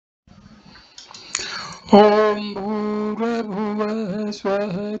ॐ भूर्भुवः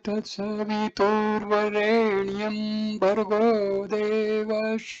स्वः तत्सवितुर्वरेण्यं भर्गो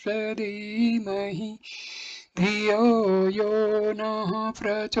देवस्य धीमहि धियो यो नः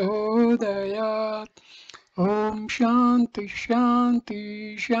प्रचोदयात् ॐ शान्ति शान्ति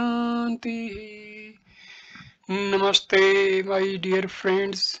शान्तिः. Namaste, my dear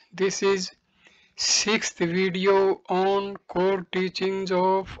friends. This is sixth video on core teachings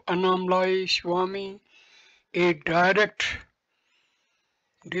of Annamalai Swami, a direct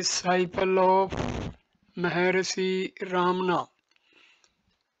disciple of Maharishi Ramana.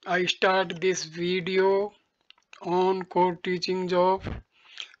 I start this video on core teachings of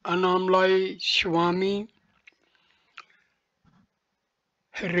Annamalai Swami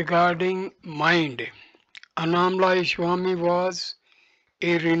regarding mind. Annamalai Swami was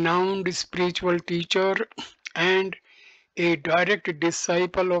a renowned spiritual teacher and a direct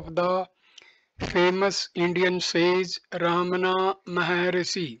disciple of the famous Indian sage Ramana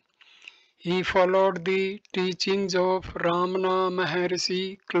Maharishi. He followed the teachings of Ramana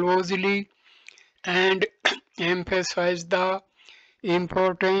Maharishi closely and emphasized the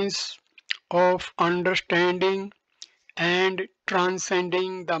importance of understanding and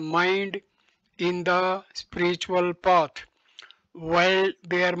transcending the mind in the spiritual path. While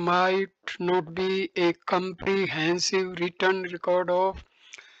there might not be a comprehensive written record of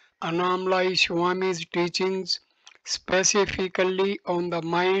Annamalai Swami's teachings specifically on the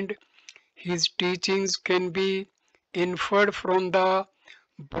mind, his teachings can be inferred from the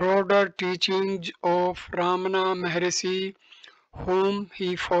broader teachings of Ramana Maharishi, whom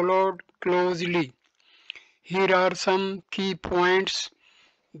he followed closely. Here are some key points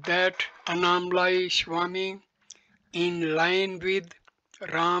that Annamalai Swami, in line with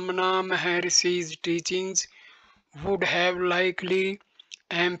Ramana Maharishi's teachings, would have likely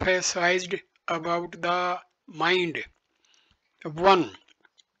emphasized about the mind. 1.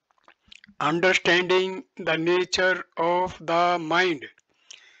 Understanding the nature of the mind.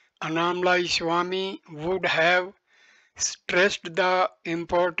 Annamalai Swami would have stressed the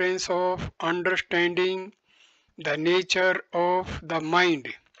importance of understanding the nature of the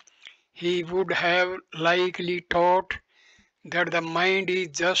mind. He would have likely taught that the mind is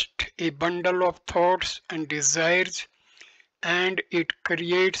just a bundle of thoughts and desires, and it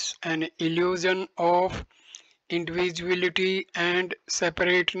creates an illusion of individuality and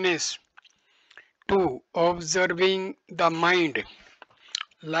separateness. 2. Observing the mind.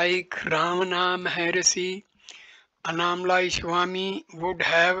 Like Ramana Maharishi, Annamalai Swami would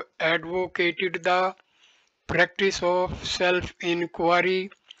have advocated the practice of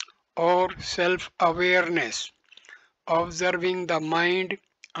self-inquiry or self-awareness. Observing the mind,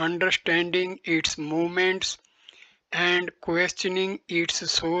 understanding its movements, and questioning its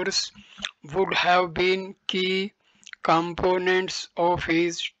source would have been key components of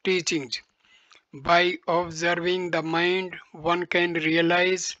his teachings. By observing the mind, one can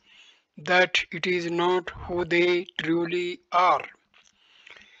realize that it is not who they truly are.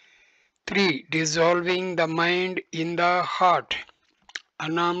 3. Dissolving the mind in the heart.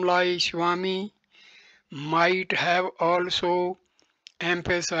 Annamalai Swami might have also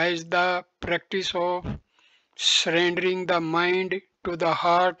emphasized the practice of surrendering the mind to the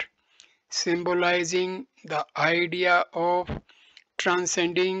heart, symbolizing the idea of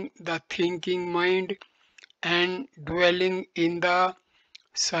transcending the thinking mind and dwelling in the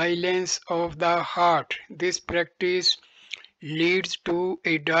silence of the heart. This practice leads to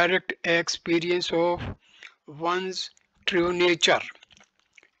a direct experience of one's true nature,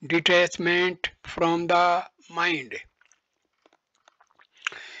 detachment from the mind.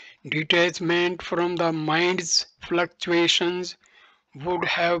 Detachment from the mind's fluctuations would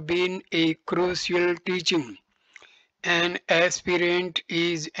have been a crucial teaching. An aspirant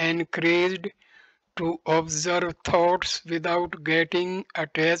is encouraged to observe thoughts without getting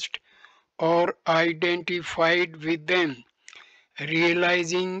attached or identified with them,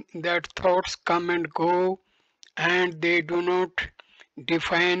 realizing that thoughts come and go and they do not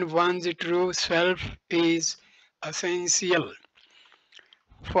define one's true self is essential.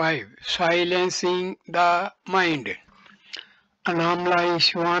 5. Silencing the mind. Annamalai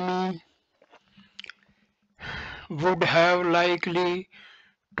Swami would have likely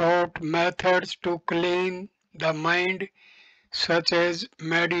taught methods to calm the mind, such as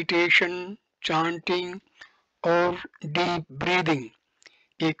meditation, chanting, or deep breathing.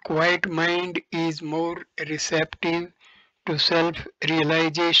 A quiet mind is more receptive to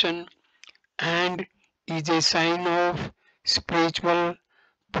self-realization and is a sign of spiritual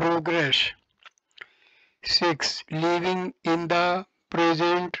progress. 6. Living in the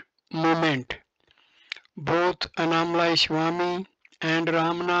present moment. Both Annamalai Swami and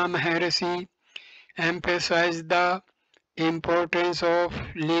Ramana Maharshi emphasize the importance of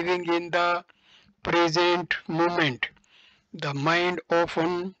living in the present moment. The mind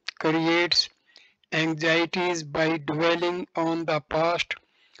often creates anxieties by dwelling on the past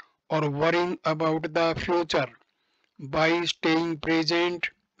or worrying about the future. By staying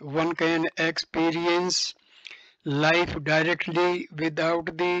present, one can experience life directly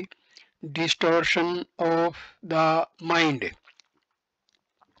without the distortion of the mind.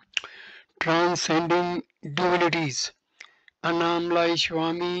 Transcending dualities. Annamalai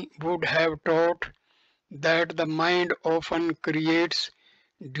Swami would have taught that the mind often creates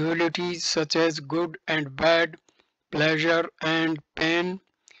dualities such as good and bad, pleasure and pain.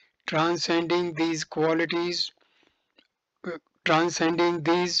 Transcending these qualities, transcending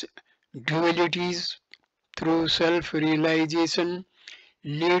these dualities through self-realization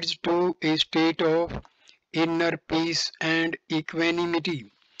leads to a state of inner peace and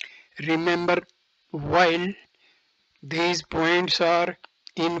equanimity. Remember, while these points are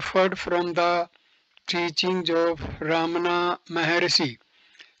inferred from the teachings of Ramana Maharshi,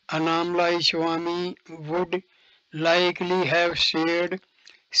 Annamalai Swami would likely have shared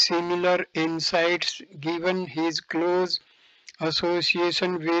similar insights given his close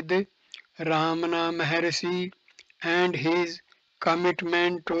association with Ramana Maharshi and his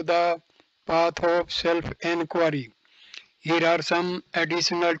commitment to the path of self-enquiry. Here are some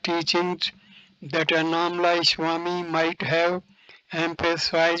additional teachings that Annamalai Swami might have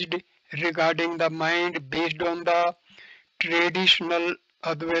emphasized regarding the mind based on the traditional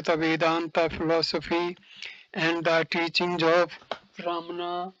Advaita Vedanta philosophy and the teachings of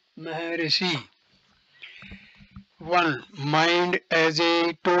Ramana Maharshi. 1. Mind as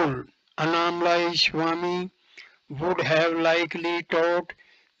a tool. Annamalai Swami would have likely taught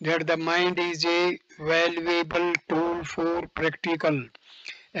that the mind is a valuable tool for practical,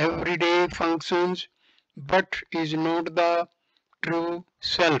 everyday functions, but is not the true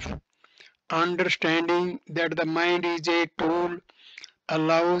self. Understanding that the mind is a tool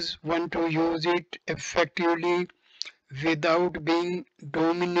allows one to use it effectively without being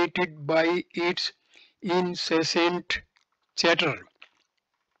dominated by its incessant chatter.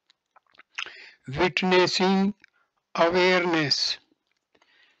 Witnessing awareness.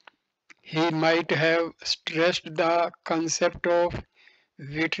 He might have stressed the concept of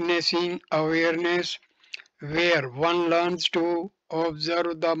witnessing awareness, where one learns to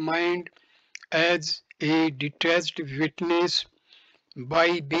observe the mind as a detached witness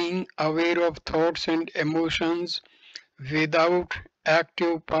by being aware of thoughts and emotions without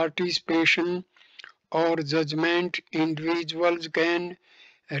active participation or judgment. Individuals can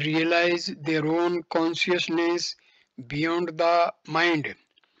realize their own consciousness beyond the mind.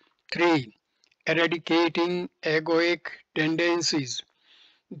 3. Eradicating egoic tendencies.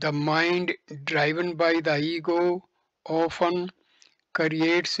 The mind, driven by the ego, often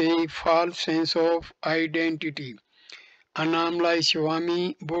creates a false sense of identity. Annamalai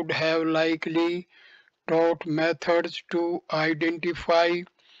Swami would have likely taught methods to identify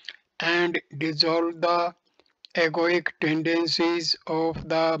and dissolve the egoic tendencies of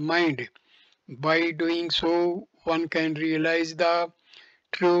the mind. By doing so, one can realize the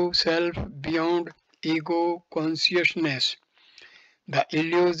true self beyond ego consciousness. The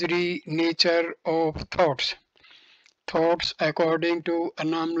illusory nature of thoughts. Thoughts, according to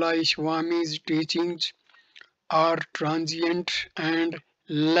Annamalai Swami's teachings, are transient and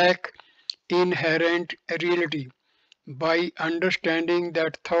lack inherent reality. By understanding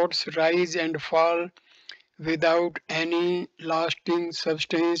that thoughts rise and fall without any lasting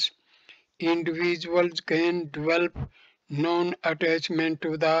substance, individuals can develop non-attachment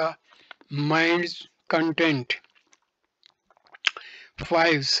to the mind's content.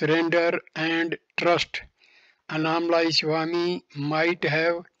 5. Surrender and trust. Annamalai Swami might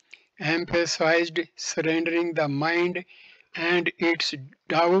have emphasized surrendering the mind and its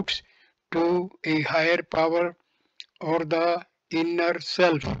doubts to a higher power or the inner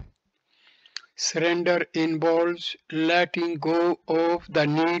self. Surrender involves letting go of the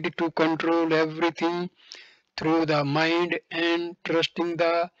need to control everything through the mind and trusting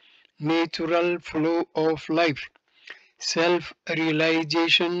the natural flow of life.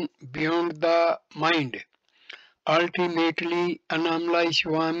 Self-realization beyond the mind. Ultimately, Annamalai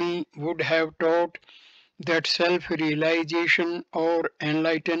Swami would have taught that self-realization or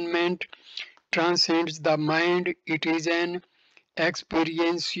enlightenment transcends the mind. It is an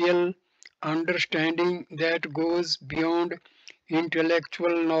experiential understanding that goes beyond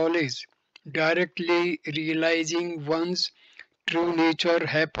intellectual knowledge. Directly realizing one's true nature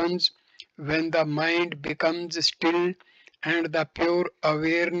happens when the mind becomes still and the pure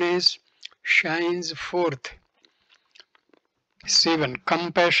awareness shines forth. 7.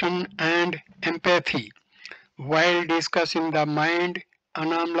 Compassion and empathy. While discussing the mind,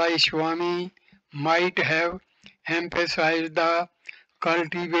 Annamalai Swami might have emphasized the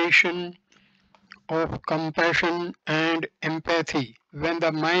cultivation of compassion and empathy. When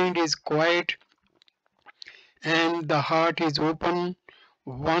the mind is quiet and the heart is open,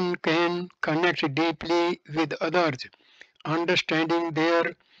 one can connect deeply with others, understanding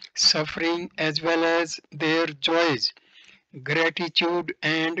their suffering as well as their joys, gratitude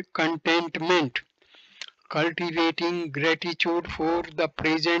and contentment. Cultivating gratitude for the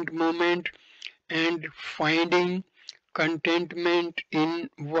present moment and finding contentment in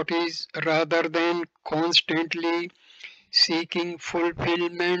what is rather than constantly seeking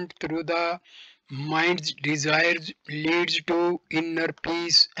fulfillment through the mind's desires leads to inner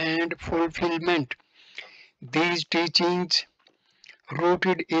peace and fulfillment. These teachings,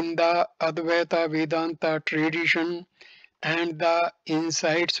 rooted in the Advaita Vedanta tradition and the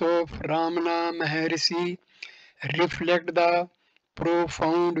insights of Ramana Maharshi, reflect the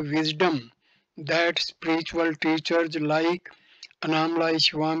profound wisdom that spiritual teachers like Annamalai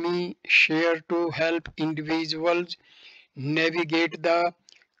Swami share to help individuals navigate the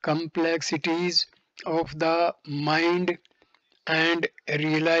complexities of the mind and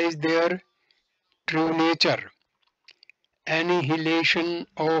realize their true nature. Annihilation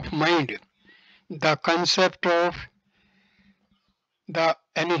of mind. The concept of the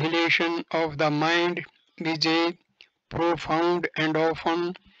annihilation of the mind is a profound and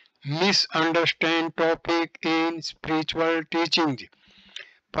often misunderstood topic in spiritual teachings,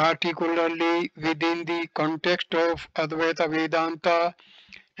 particularly within the context of Advaita Vedanta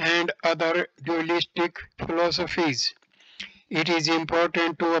and other dualistic philosophies. It is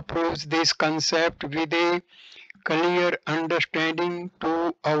important to approach this concept with a clear understanding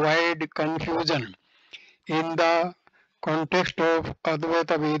to avoid confusion. In the context of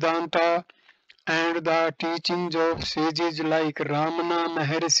Advaita Vedanta and the teachings of sages like Ramana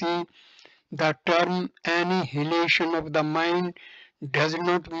Maharshi, the term annihilation of the mind does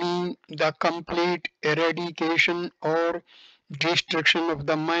not mean the complete eradication or destruction of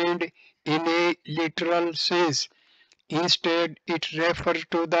the mind in a literal sense. Instead, it refers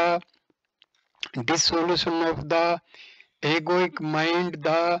to the dissolution of the egoic mind,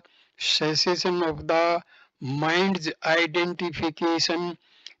 the cessation of the mind's identification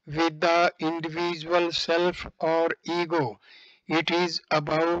with the individual self or ego. It is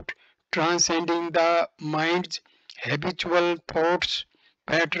about transcending the mind's habitual thoughts,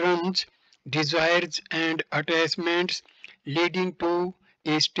 patterns, desires, and attachments, leading to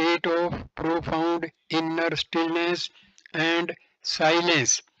a state of profound inner stillness and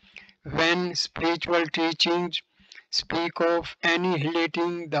silence. When spiritual teachings speak of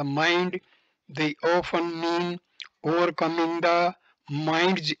annihilating the mind, they often mean overcoming the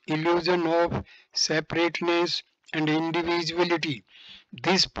mind's illusion of separateness and individuality.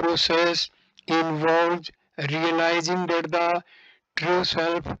 This process involves realizing that the true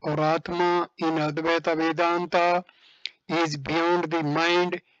self or Atma in Advaita Vedanta is beyond the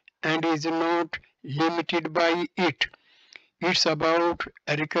mind and is not limited by it. It's about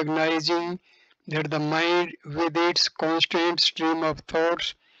recognizing that the mind, with its constant stream of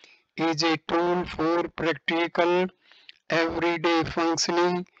thoughts, is a tool for practical, everyday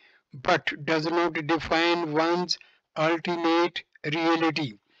functioning, but does not define one's ultimate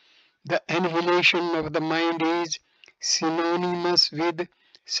reality. The annihilation of the mind is synonymous with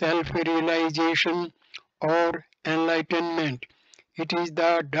self realization or enlightenment. It is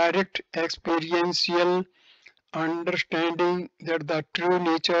the direct experiential understanding that the true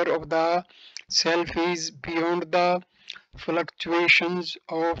nature of the self is beyond the fluctuations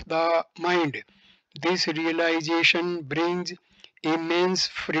of the mind. This realization brings immense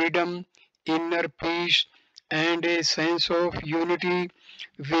freedom, inner peace, and a sense of unity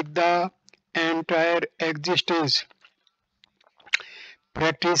with the entire existence.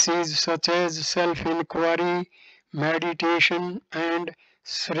 Practices such as self inquiry, meditation, and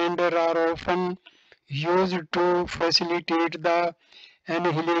surrender are often used to facilitate the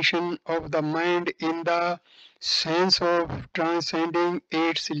annihilation of the mind in the sense of transcending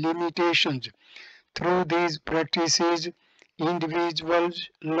its limitations. Through these practices, individuals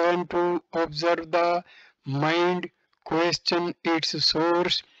learn to observe the mind, question its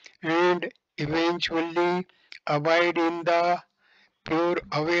source, and eventually abide in the pure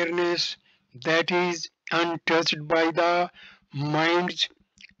awareness that is untouched by the mind's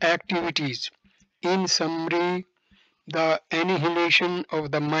activities. In summary, the annihilation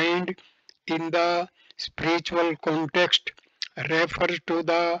of the mind in the spiritual context refers to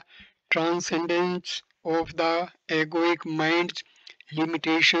the transcendence of the egoic mind's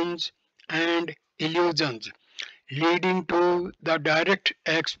limitations and illusions, leading to the direct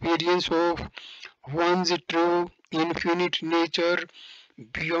experience of one's true infinite nature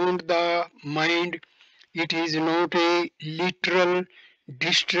beyond the mind. It is not a literal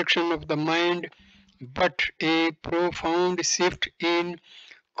destruction of the mind, but a profound shift in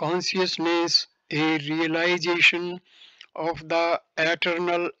consciousness, a realization of the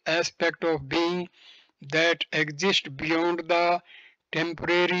eternal aspect of being that exists beyond the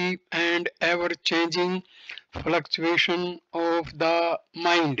temporary and ever changing fluctuation of the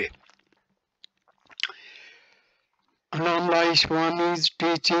mind. Annamalai Swami's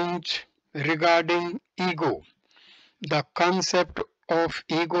teachings regarding ego. The concept of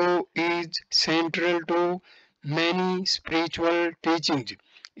ego is central to many spiritual teachings,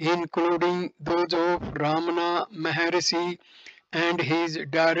 including those of Ramana Maharshi and his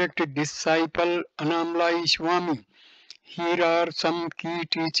direct disciple Annamalai Swami. Here are some key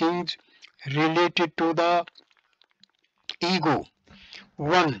teachings related to the ego.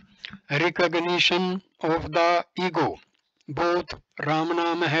 1. Recognition of the ego. Both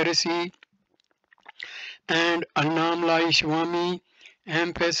Ramana Maharshi and Annamalai Swami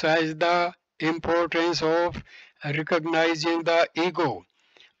emphasize the importance of recognizing the ego,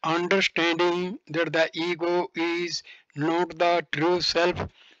 understanding that the ego is not the true self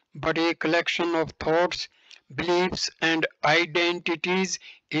but a collection of thoughts, beliefs, and identities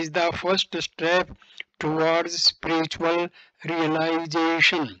is the first step towards spiritual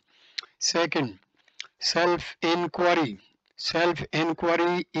realization. Second, self inquiry. Self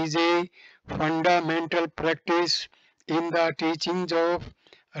inquiry is a fundamental practice in the teachings of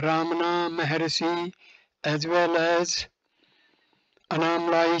Ramana Maharshi as well as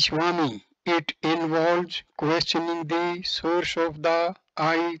Annamalai Swami. It involves questioning the source of the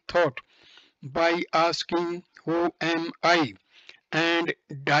I thought by asking, "Who am I?" and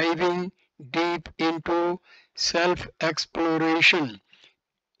diving deep into self exploration.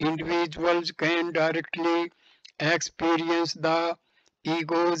 Individuals can directly experience the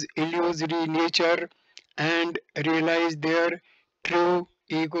ego's illusory nature and realize their true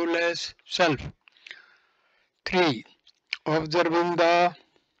egoless self. 3. Observing the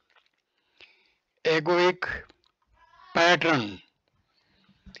egoic pattern.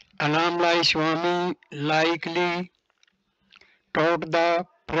 Annamalai Swami likely taught the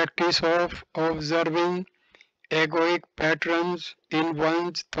practice of observing egoic patterns in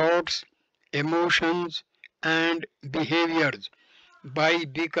one's thoughts, emotions, and behaviors. By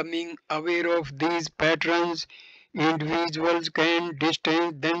becoming aware of these patterns, individuals can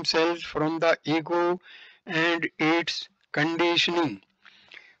distance themselves from the ego and its conditioning.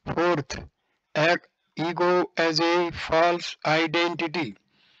 Fourth, ego as a false identity.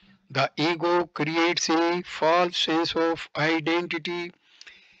 The ego creates a false sense of identity,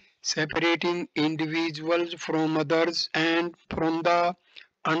 separating individuals from others and from the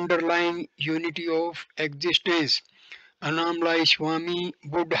underlying unity of existence. Annamalai Swami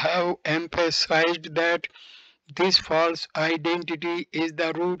would have emphasized that this false identity is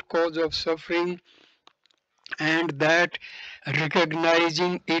the root cause of suffering and that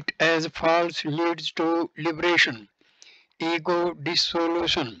recognizing it as false leads to liberation. Ego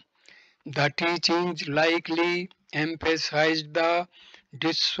dissolution. The teachings likely emphasized the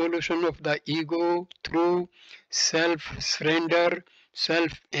dissolution of the ego through self-surrender,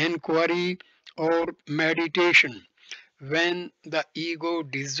 self-inquiry, or meditation. When the ego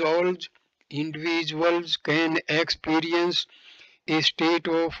dissolves, individuals can experience a state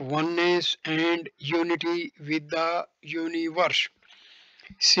of oneness and unity with the universe.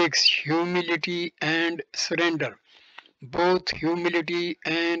 6. Humility and surrender. Both humility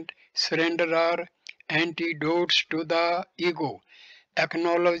and surrender are antidotes to the ego.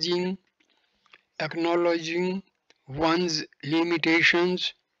 Acknowledging, acknowledging one's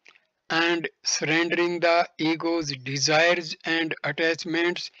limitations and surrendering the ego's desires and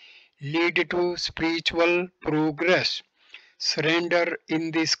attachments lead to spiritual progress. Surrender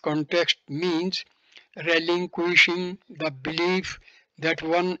in this context means relinquishing the belief that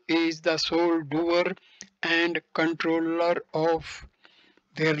one is the sole doer and controller of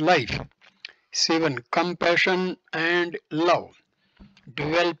their life. 7. Compassion and love.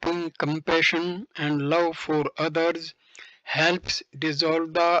 Developing compassion and love for others helps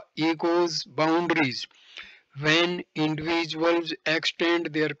dissolve the ego's boundaries. When individuals extend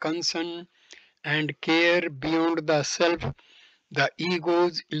their concern and care beyond the self, the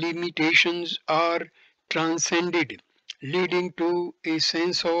ego's limitations are transcended, leading to a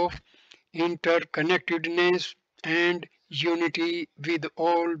sense of interconnectedness, and unity with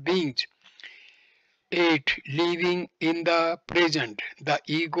all beings. 8. Living in the present. The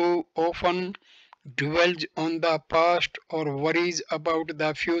ego often dwells on the past or worries about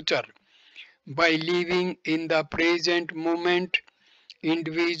the future. By living in the present moment,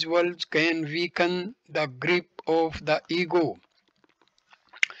 individuals can weaken the grip of the ego.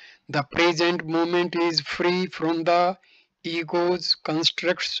 The present moment is free from the ego's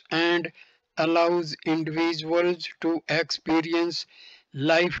constructs and allows individuals to experience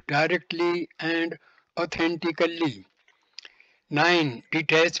life directly and authentically. 9.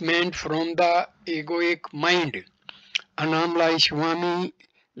 Detachment from the egoic mind. Annamalai Swami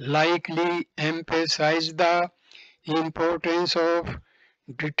likely emphasized the importance of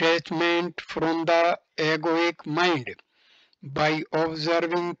detachment from the egoic mind. By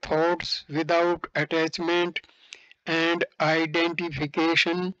observing thoughts without attachment and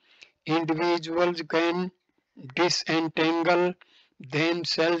identification, individuals can disentangle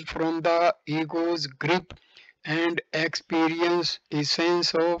themselves from the ego's grip and experience a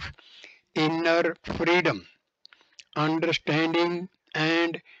sense of inner freedom. Understanding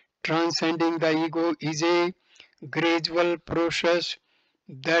and transcending the ego is a gradual process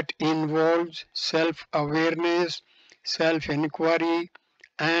that involves self-awareness, self-inquiry,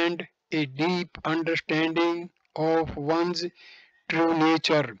 and a deep understanding of one's true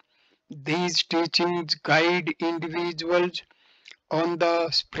nature. These teachings guide individuals on the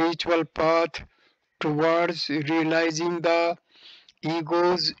spiritual path towards realizing the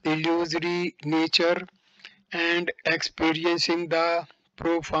ego's illusory nature and experiencing the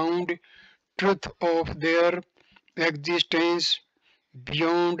profound truth of their existence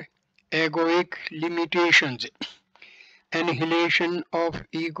beyond egoic limitations. Annihilation of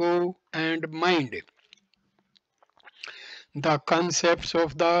ego and mind. The concepts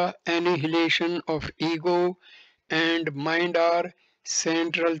of the annihilation of ego and mind are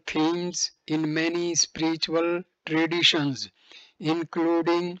central themes in many spiritual traditions,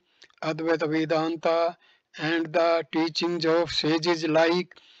 including Advaita Vedanta and the teachings of sages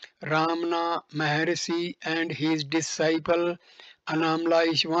like Ramana Maharshi and his disciple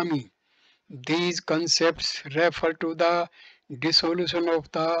Annamalai Swami. These concepts refer to the dissolution of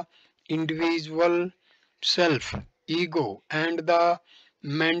the individual self, ego, and the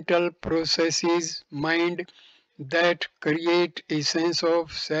mental processes mind that create a sense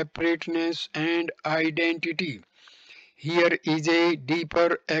of separateness and identity. Here is a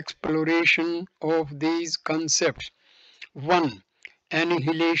deeper exploration of these concepts. 1.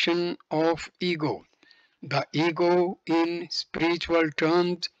 Annihilation of ego. The ego, in spiritual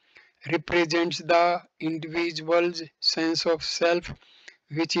terms, represents the individual's sense of self,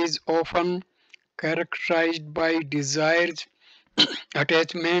 which is often characterized by desires,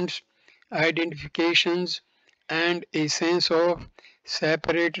 attachments, identifications, and a sense of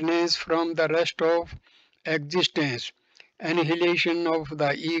separateness from the rest of existence. Annihilation of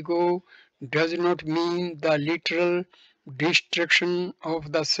the ego does not mean the literal destruction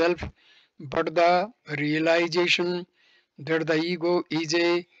of the self, but the realization that the ego is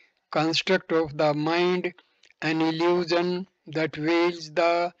a construct of the mind, an illusion that veils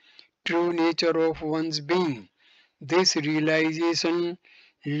the true nature of one's being. This realization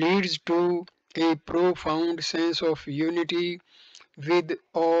leads to a profound sense of unity with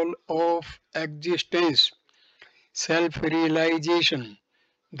all of existence. Self-realization.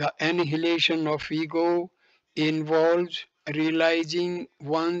 The annihilation of ego involves realizing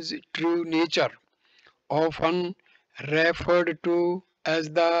one's true nature, often referred to as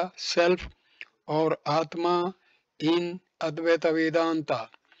the self or Atma in Advaita Vedanta.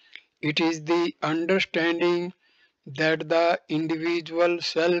 It is the understanding that the individual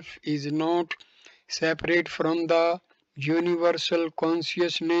self is not separate from the universal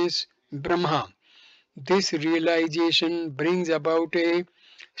consciousness Brahma. This realization brings about a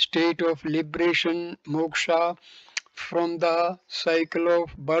state of liberation, moksha, from the cycle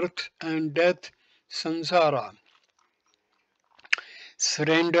of birth and death, samsara.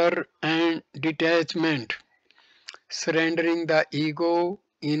 Surrender and detachment. Surrendering the ego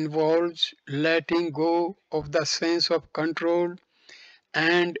involves letting go of the sense of control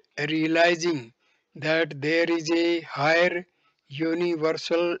and realizing that there is a higher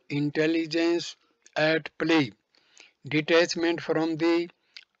universal intelligence at play. Detachment from the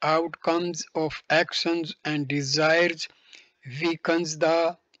outcomes of actions and desires weakens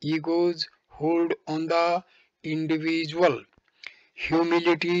the ego's hold on the individual.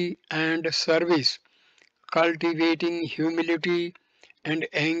 Humility and service. Cultivating humility and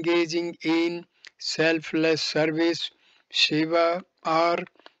engaging in selfless service, seva, are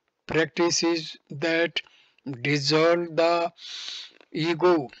practices that dissolve the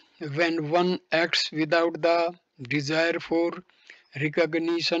ego. When one acts without the desire for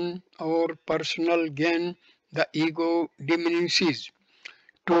recognition or personal gain, the ego diminishes.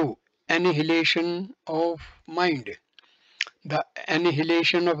 2. Annihilation of mind. The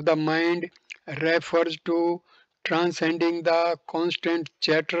annihilation of the mind refers to transcending the constant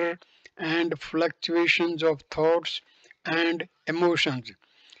chatter and fluctuations of thoughts and emotions.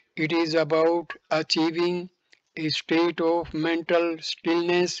 It is about achieving a state of mental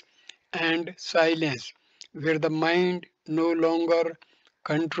stillness and silence where the mind no longer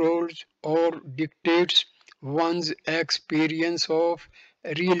controls or dictates one's experience of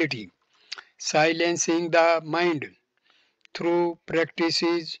reality. Silencing the mind through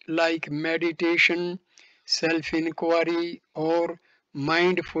practices like meditation, self inquiry, or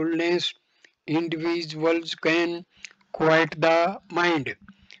mindfulness, individuals can quiet the mind.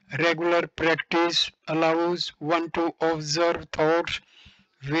 Regular practice allows one to observe thoughts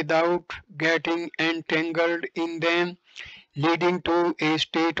without getting entangled in them, leading to a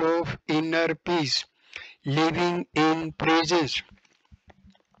state of inner peace. Living in presence.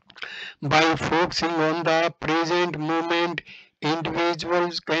 By focusing on the present moment,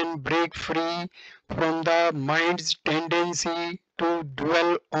 individuals can break free from the mind's tendency to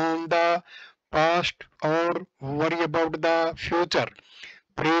dwell on the past or worry about the future.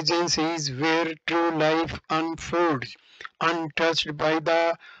 Presence is where true life unfolds, untouched by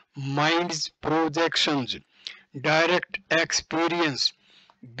the mind's projections. Direct experience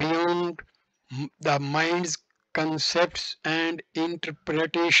beyond the mind's concepts and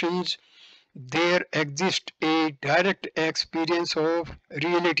interpretations, there exists a direct experience of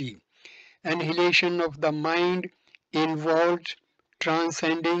reality. Annihilation of the mind involves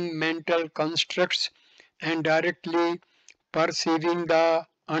transcending mental constructs and directly perceiving the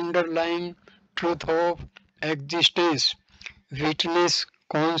underlying truth of existence. Witness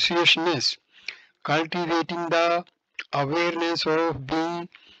consciousness. Cultivating the awareness of being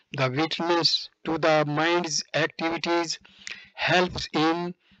the witness to the mind's activities helps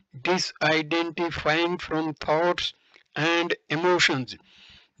in disidentifying from thoughts and emotions.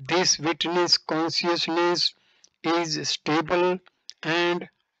 This witness consciousness is stable and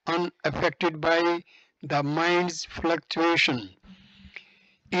unaffected by the mind's fluctuation.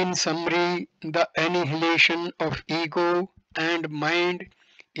 In summary, the annihilation of ego and mind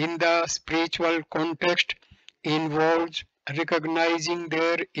in the spiritual context involves recognizing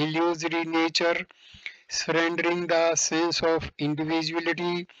their illusory nature, surrendering the sense of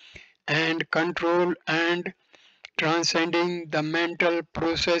individuality and control, and transcending the mental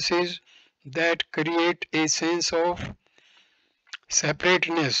processes that create a sense of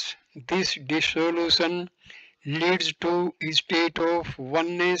separateness. This dissolution leads to a state of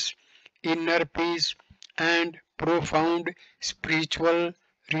oneness, inner peace, and profound spiritual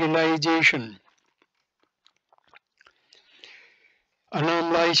realization.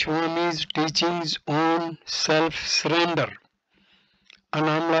 Annamalai Swami's teachings on self-surrender.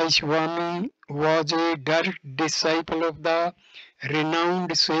 Annamalai Swami was a direct disciple of the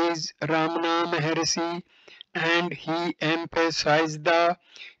renowned sage Ramana Maharshi, and he emphasized the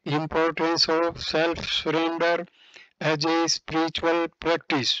importance of self-surrender as a spiritual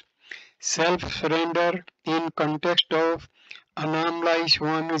practice. Self-surrender in context of Annamalai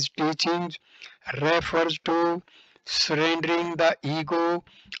Swami's teachings refers to surrendering the ego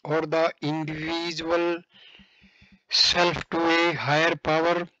or the individual self to a higher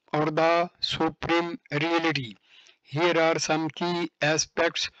power or the supreme reality. Here are some key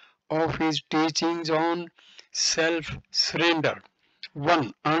aspects of his teachings on self surrender.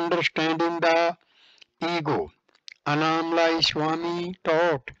 1. Understanding the ego. Annamalai Swami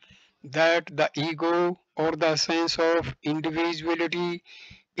taught that the ego or the sense of individuality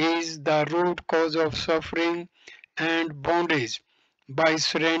is the root cause of suffering and bondage. By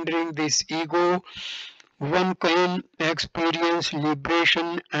surrendering this ego, one can experience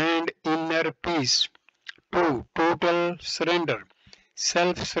liberation and inner peace. 2. Total surrender.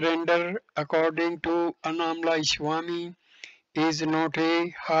 Self-surrender, according to Annamalai Swami, is not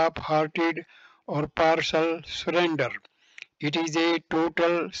a half-hearted or partial surrender. It is a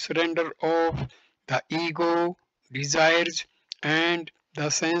total surrender of the ego, desires, and the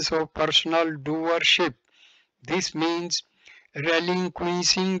sense of personal doership. This means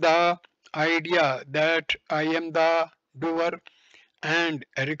relinquishing the idea that I am the doer and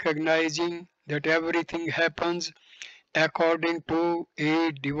recognizing that everything happens according to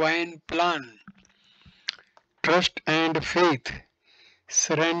a divine plan. Trust and faith.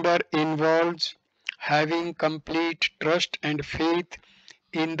 Surrender involves having complete trust and faith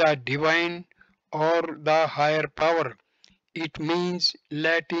in the divine or the higher power. It means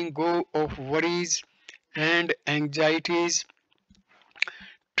letting go of worries and anxieties,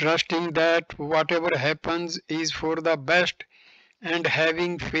 trusting that whatever happens is for the best, and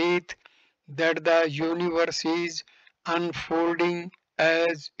having faith that the universe is unfolding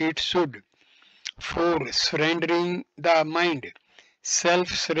as it should. 4. Surrendering the mind. Self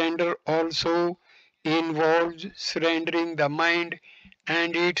surrender also involves surrendering the mind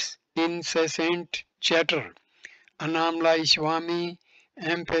and its incessant chatter. Annamalai Swami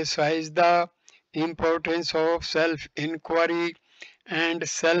emphasized the importance of self inquiry and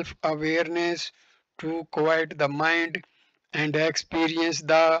self awareness to quiet the mind and experience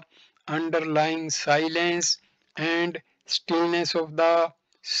the underlying silence and stillness of the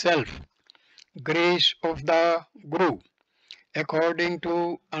self. Grace of the Guru. According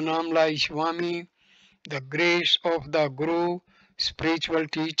to Annamalai Swami, the grace of the Guru, spiritual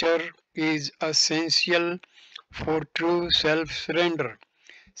teacher, is essential for true self-surrender.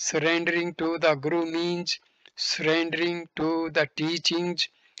 Surrendering to the Guru means surrendering to the teachings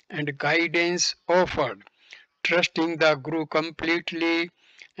and guidance offered, trusting the Guru completely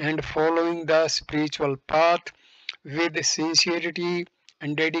and following the spiritual path with sincerity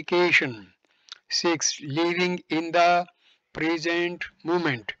and dedication. 6. Living in the present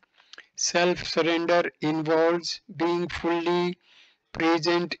moment. Self-surrender involves being fully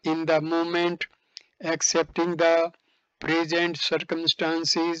present in the moment, accepting the present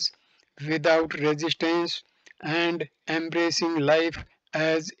circumstances without resistance, and embracing life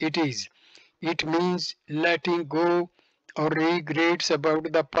as it is. It means letting go of regrets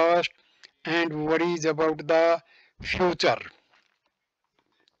about the past and worries about the future.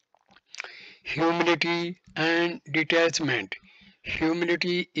 Humility and detachment.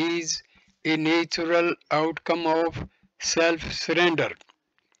 Humility is a natural outcome of self surrender.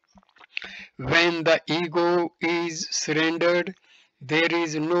 When the ego is surrendered, there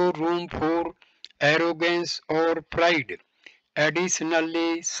is no room for arrogance or pride.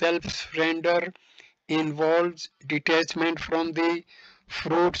 Additionally, self surrender involves detachment from the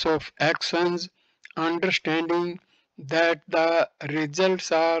fruits of actions, understanding that the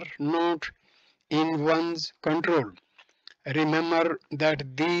results are not in one's control. Remember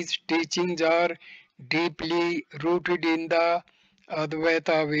that these teachings are deeply rooted in the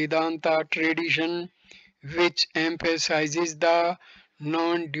Advaita Vedanta tradition, which emphasizes the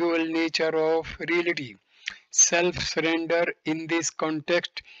non dual nature of reality. Self surrender in this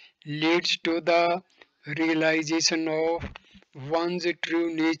context leads to the realization of one's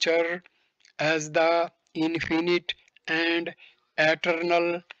true nature as the infinite and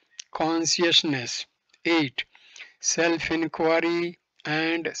eternal consciousness. 8. Self inquiry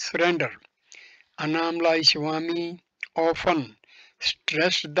and surrender. Annamalai Swami often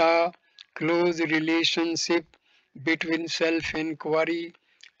stressed the close relationship between self inquiry,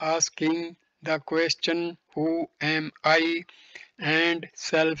 asking the question, "Who am I?" and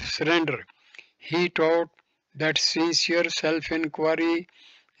self surrender. He taught that sincere self inquiry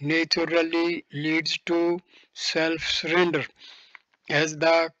naturally leads to self surrender, as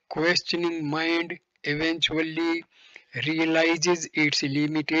the questioning mind eventually realizes its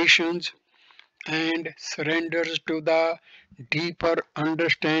limitations and surrenders to the deeper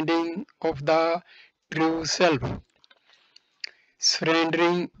understanding of the true self.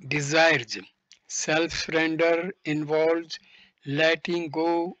 Surrendering desires. Self surrender involves letting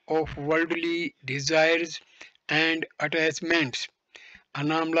go of worldly desires and attachments.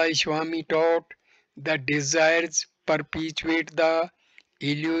 Annamalai Swami taught that desires perpetuate the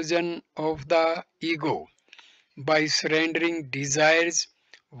illusion of the ego. By surrendering desires,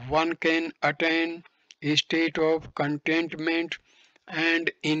 one can attain a state of contentment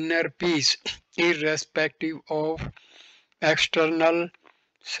and inner peace, irrespective of external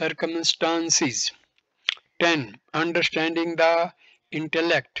circumstances. 10. Understanding the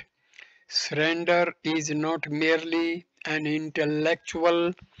intellect. Surrender is not merely an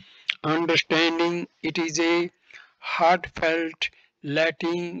intellectual understanding, it is a heartfelt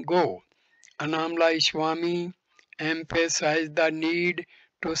letting go. Annamalai Swami emphasized the need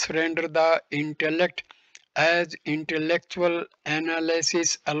to surrender the intellect, as intellectual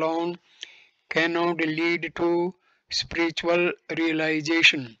analysis alone cannot lead to spiritual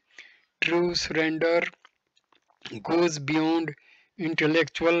realization. True surrender goes beyond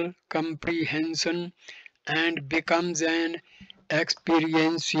intellectual comprehension and becomes an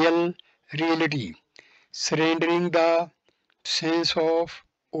experiential reality, surrendering the sense of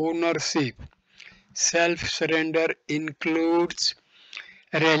ownership. Self-surrender includes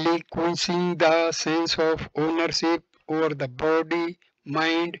relinquishing the sense of ownership over the body,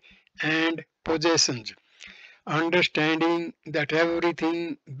 mind, and possessions. Understanding that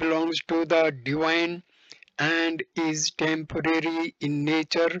everything belongs to the divine and is temporary in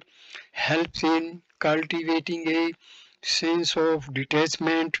nature helps in cultivating a sense of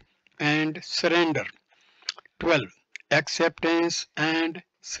detachment and surrender. 12. Acceptance and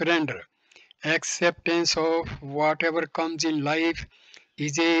surrender. Acceptance of whatever comes in life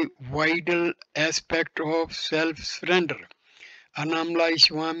is a vital aspect of self surrender. Annamalai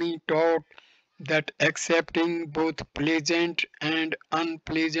Swami taught that accepting both pleasant and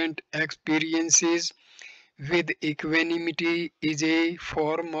unpleasant experiences with equanimity is a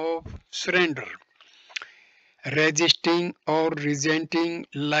form of surrender. Resisting or resenting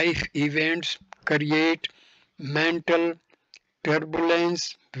life events create mental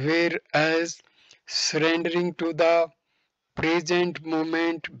turbulence, whereas surrendering to the present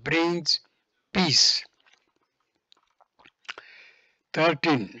moment brings peace.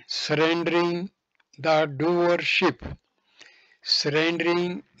 13. Surrendering the doership.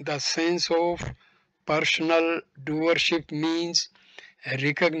 Surrendering the sense of personal doership means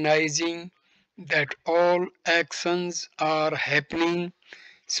recognizing that all actions are happening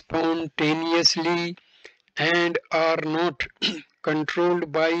spontaneously and are not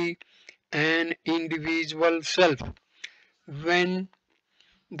controlled by an individual self. When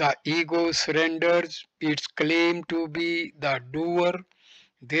the ego surrenders its claim to be the doer,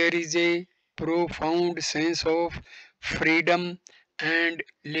 there is a profound sense of freedom and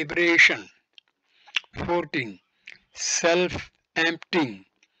liberation. 14. Self emptying.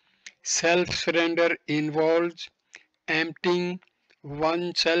 Self surrender involves emptying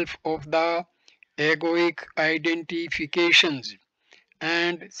oneself of the egoic identifications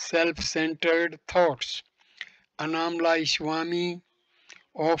and self centered thoughts. Annamalai Swami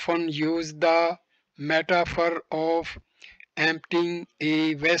often used the metaphor of emptying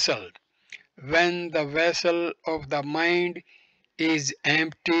a vessel. When the vessel of the mind is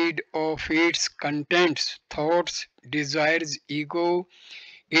emptied of its contents, thoughts, desires, ego,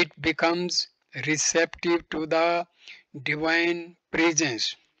 it becomes receptive to the divine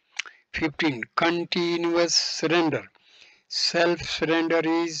presence. 15. Continuous surrender. Self surrender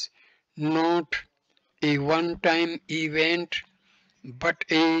is not a one time event but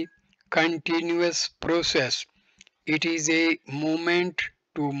a continuous process. It is a moment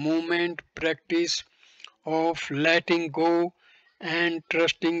to moment practice of letting go and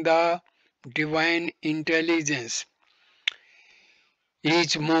trusting the divine intelligence.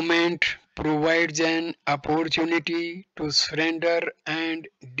 Each moment provides an opportunity to surrender and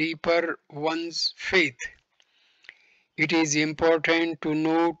deeper one's faith. It is important to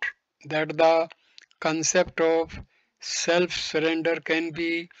note that the concept of self surrender can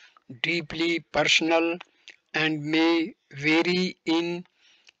be deeply personal and may vary in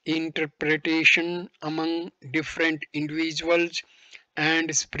interpretation among different individuals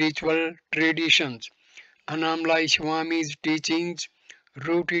and spiritual traditions. Annamalai Swami's teachings,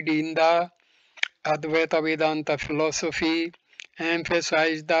 rooted in the Advaita Vedanta philosophy,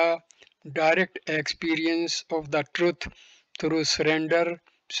 emphasize the direct experience of the truth through surrender,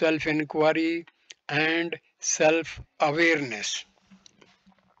 self inquiry, and self awareness.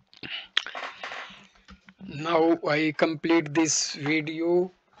 Now I complete this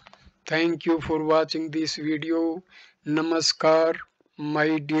video. Thank you for watching this video. Namaskar,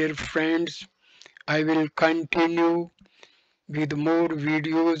 my dear friends. I will continue with more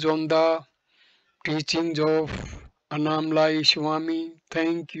videos on the teachings of Annamalai Swami.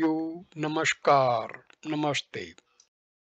 Thank you. Namaskar. Namaste.